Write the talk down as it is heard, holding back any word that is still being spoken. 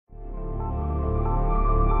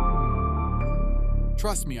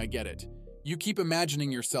Trust me, I get it. You keep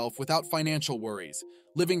imagining yourself without financial worries,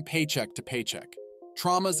 living paycheck to paycheck.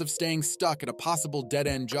 Traumas of staying stuck at a possible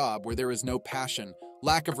dead-end job where there is no passion,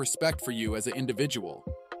 lack of respect for you as an individual.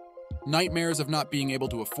 Nightmares of not being able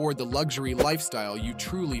to afford the luxury lifestyle you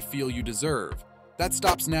truly feel you deserve. That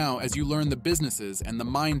stops now as you learn the businesses and the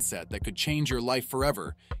mindset that could change your life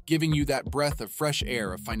forever, giving you that breath of fresh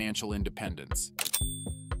air of financial independence.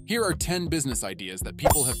 Here are 10 business ideas that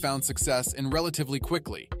people have found success in relatively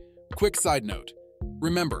quickly. Quick side note.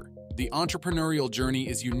 Remember, the entrepreneurial journey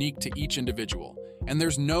is unique to each individual, and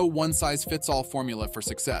there's no one-size-fits-all formula for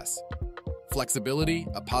success. Flexibility,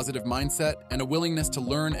 a positive mindset, and a willingness to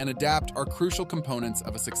learn and adapt are crucial components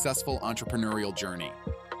of a successful entrepreneurial journey.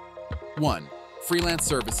 1. Freelance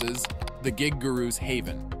services, the gig guru's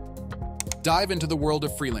haven. Dive into the world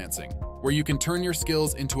of freelancing, where you can turn your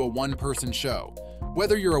skills into a one-person show.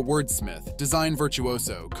 Whether you're a wordsmith, design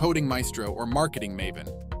virtuoso, coding maestro, or marketing maven,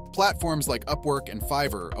 platforms like Upwork and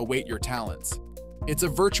Fiverr await your talents. It's a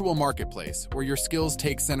virtual marketplace where your skills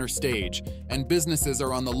take center stage and businesses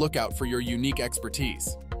are on the lookout for your unique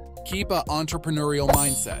expertise. Keep an entrepreneurial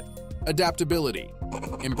mindset, adaptability,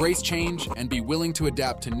 embrace change, and be willing to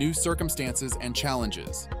adapt to new circumstances and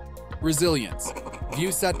challenges. Resilience.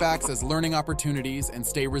 View setbacks as learning opportunities and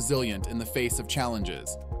stay resilient in the face of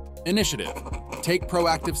challenges. Initiative. Take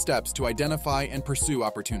proactive steps to identify and pursue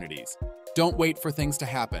opportunities. Don't wait for things to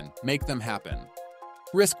happen, make them happen.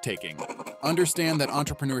 Risk-taking. Understand that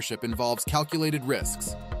entrepreneurship involves calculated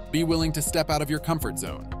risks. Be willing to step out of your comfort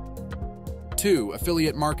zone. 2.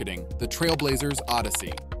 Affiliate marketing, the Trailblazer's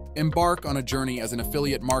Odyssey. Embark on a journey as an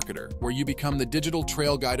affiliate marketer where you become the digital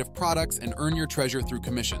trail guide of products and earn your treasure through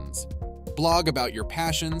commissions. Blog about your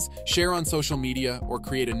passions, share on social media, or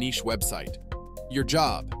create a niche website. Your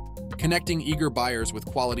job. Connecting eager buyers with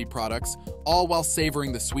quality products, all while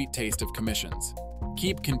savoring the sweet taste of commissions.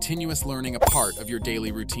 Keep continuous learning a part of your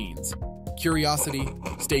daily routines. Curiosity,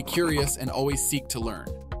 stay curious and always seek to learn.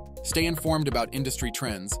 Stay informed about industry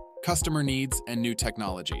trends, customer needs, and new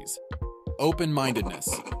technologies. Open-mindedness,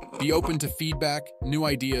 be open to feedback, new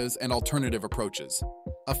ideas, and alternative approaches.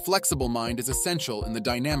 A flexible mind is essential in the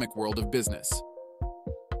dynamic world of business.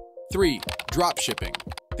 3. Dropshipping,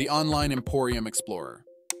 the online emporium explorer.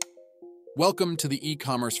 Welcome to the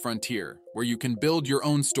e-commerce frontier, where you can build your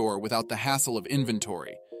own store without the hassle of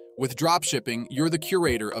inventory. With dropshipping, you're the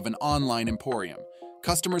curator of an online emporium.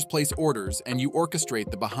 Customers place orders and you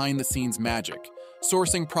orchestrate the behind-the-scenes magic,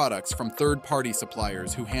 sourcing products from third-party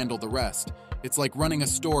suppliers who handle the rest. It's like running a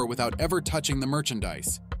store without ever touching the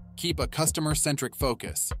merchandise. Keep a customer-centric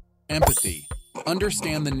focus. Empathy.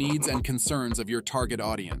 Understand the needs and concerns of your target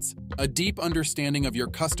audience. A deep understanding of your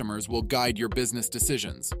customers will guide your business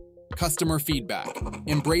decisions. Customer feedback.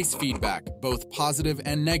 Embrace feedback, both positive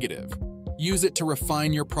and negative. Use it to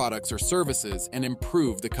refine your products or services and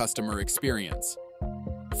improve the customer experience.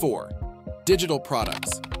 4. Digital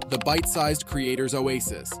products, the bite-sized creator's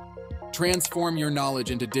oasis. Transform your knowledge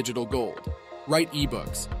into digital gold. Write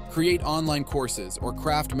ebooks, create online courses, or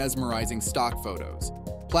craft mesmerizing stock photos.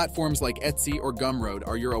 Platforms like Etsy or Gumroad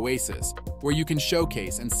are your oasis, where you can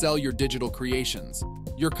showcase and sell your digital creations.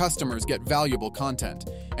 Your customers get valuable content,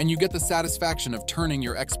 and you get the satisfaction of turning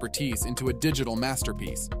your expertise into a digital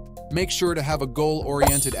masterpiece. Make sure to have a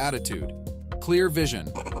goal-oriented attitude. Clear vision.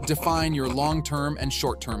 Define your long-term and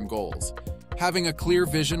short-term goals. Having a clear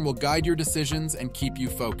vision will guide your decisions and keep you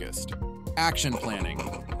focused. Action planning.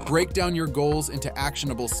 Break down your goals into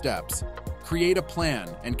actionable steps. Create a plan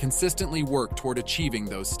and consistently work toward achieving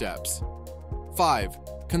those steps. 5.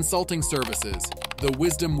 Consulting services, the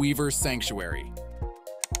Wisdom Weaver's Sanctuary.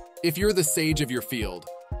 If you're the sage of your field,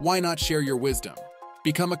 why not share your wisdom?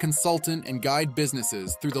 Become a consultant and guide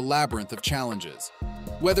businesses through the labyrinth of challenges.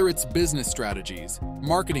 Whether it's business strategies,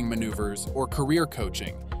 marketing maneuvers, or career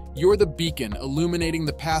coaching, you're the beacon illuminating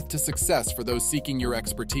the path to success for those seeking your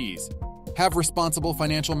expertise. Have responsible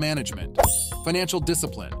financial management, financial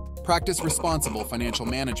discipline. Practice responsible financial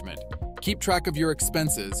management. Keep track of your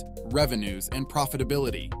expenses, revenues, and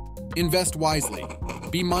profitability. Invest wisely.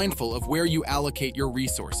 Be mindful of where you allocate your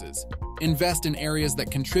resources. Invest in areas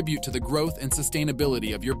that contribute to the growth and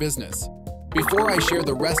sustainability of your business. Before I share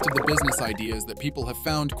the rest of the business ideas that people have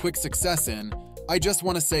found quick success in, I just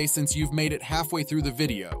want to say, since you've made it halfway through the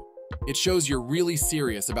video, it shows you're really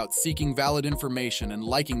serious about seeking valid information and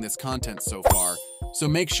liking this content so far, so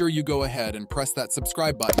make sure you go ahead and press that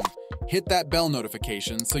subscribe button, hit that bell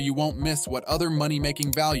notification so you won't miss what other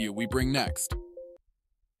money-making value we bring next.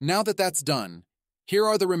 Now that that's done, here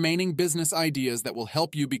are the remaining business ideas that will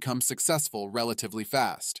help you become successful relatively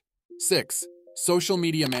fast. 6. Social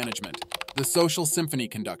media management, the social symphony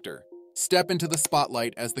conductor. Step into the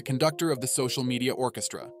spotlight as the conductor of the social media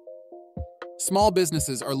orchestra. Small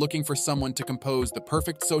businesses are looking for someone to compose the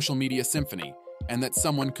perfect social media symphony, and that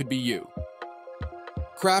someone could be you.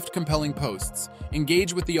 Craft compelling posts,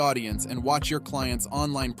 engage with the audience, and watch your client's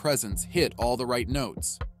online presence hit all the right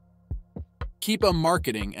notes. Keep a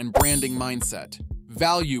marketing and branding mindset.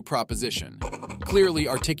 Value proposition. Clearly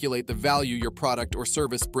articulate the value your product or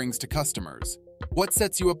service brings to customers. What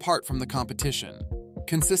sets you apart from the competition?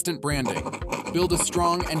 Consistent branding. Build a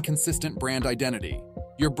strong and consistent brand identity.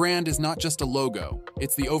 Your brand is not just a logo,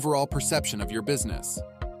 it's the overall perception of your business.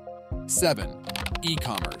 7.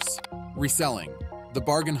 E-commerce. Reselling. The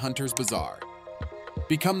Bargain Hunter's Bazaar.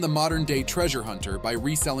 Become the modern-day treasure hunter by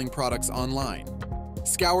reselling products online.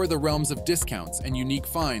 Scour the realms of discounts and unique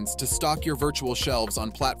finds to stock your virtual shelves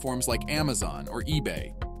on platforms like Amazon or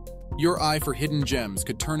eBay. Your eye for hidden gems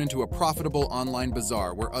could turn into a profitable online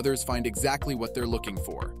bazaar where others find exactly what they're looking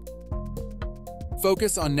for.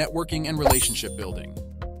 Focus on networking and relationship building.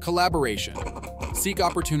 Collaboration. Seek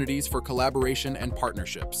opportunities for collaboration and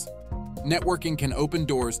partnerships. Networking can open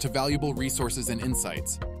doors to valuable resources and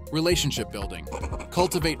insights. Relationship building.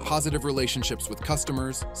 Cultivate positive relationships with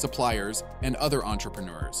customers, suppliers, and other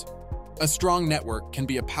entrepreneurs. A strong network can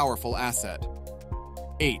be a powerful asset.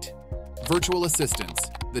 8. Virtual assistants,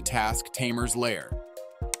 the task tamer's lair.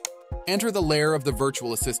 Enter the lair of the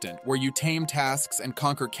virtual assistant, where you tame tasks and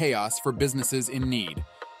conquer chaos for businesses in need.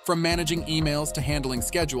 From managing emails to handling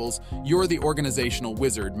schedules, you're the organizational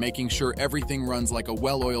wizard, making sure everything runs like a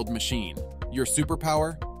well-oiled machine. Your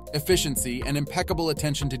superpower? Efficiency and impeccable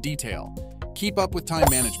attention to detail. Keep up with time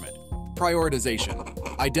management.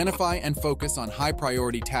 Prioritization. Identify and focus on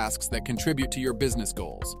high-priority tasks that contribute to your business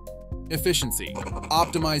goals. Efficiency.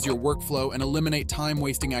 Optimize your workflow and eliminate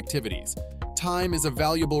time-wasting activities. Time is a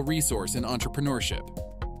valuable resource in entrepreneurship.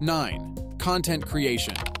 9. Content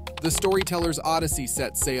creation. The storyteller's odyssey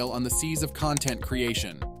sets sail on the seas of content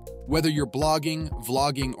creation. Whether you're blogging,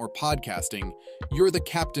 vlogging, or podcasting, you're the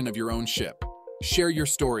captain of your own ship. Share your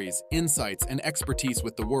stories, insights, and expertise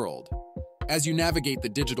with the world. As you navigate the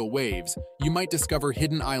digital waves, you might discover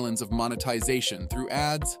hidden islands of monetization through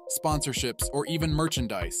ads, sponsorships, or even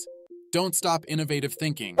merchandise. Don't stop innovative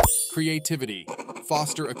thinking, creativity.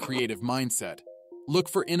 Foster a creative mindset. Look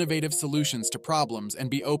for innovative solutions to problems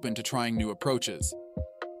and be open to trying new approaches.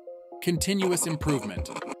 Continuous improvement.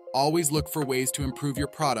 Always look for ways to improve your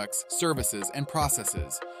products, services, and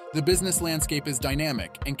processes. The business landscape is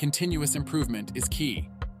dynamic, and continuous improvement is key.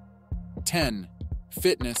 10.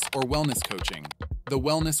 Fitness or wellness coaching. The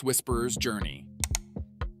Wellness Whisperer's journey.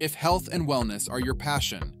 If health and wellness are your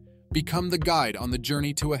passion, become the guide on the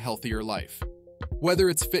journey to a healthier life. Whether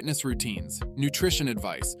it's fitness routines, nutrition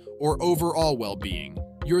advice, or overall well-being,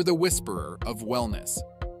 you're the whisperer of wellness.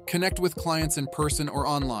 Connect with clients in person or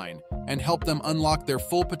online and help them unlock their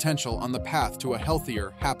full potential on the path to a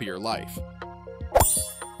healthier, happier life.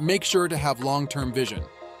 Make sure to have long-term vision.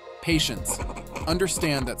 Patience.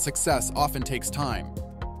 Understand that success often takes time.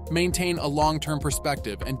 Maintain a long-term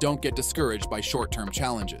perspective and don't get discouraged by short-term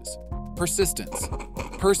challenges. Persistence.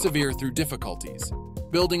 Persevere through difficulties.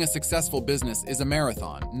 Building a successful business is a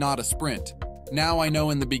marathon, not a sprint. Now I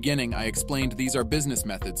know in the beginning I explained these are business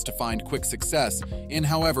methods to find quick success.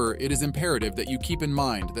 However, it is imperative that you keep in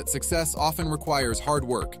mind that success often requires hard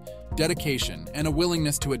work, dedication, and a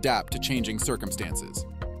willingness to adapt to changing circumstances.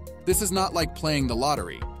 This is not like playing the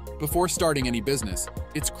lottery. Before starting any business,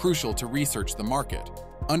 it's crucial to research the market,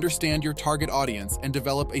 understand your target audience, and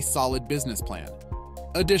develop a solid business plan.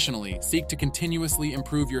 Additionally, seek to continuously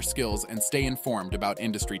improve your skills and stay informed about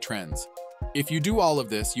industry trends. If you do all of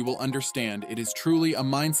this, you will understand it is truly a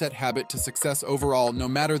mindset habit to success overall, no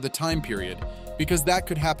matter the time period, because that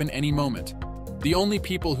could happen any moment. The only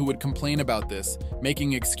people who would complain about this,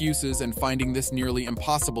 making excuses and finding this nearly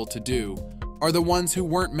impossible to do, are the ones who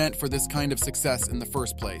weren't meant for this kind of success in the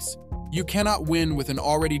first place. You cannot win with an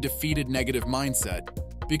already defeated negative mindset,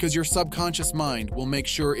 because your subconscious mind will make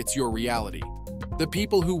sure it's your reality. The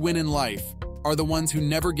people who win in life are the ones who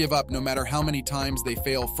never give up no matter how many times they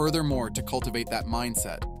fail. Furthermore, to cultivate that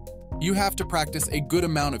mindset, you have to practice a good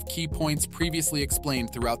amount of key points previously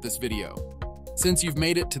explained throughout this video. Since you've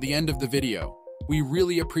made it to the end of the video, we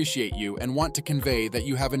really appreciate you and want to convey that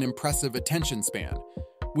you have an impressive attention span.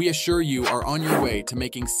 We assure you are on your way to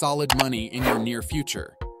making solid money in your near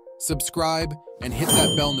future. Subscribe and hit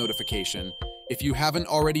that bell notification. If you haven't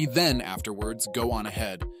already, then afterwards, go on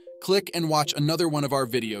ahead. Click and watch another one of our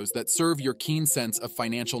videos that serve your keen sense of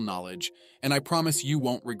financial knowledge, and I promise you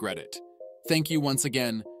won't regret it. Thank you once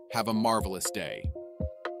again. Have a marvelous day.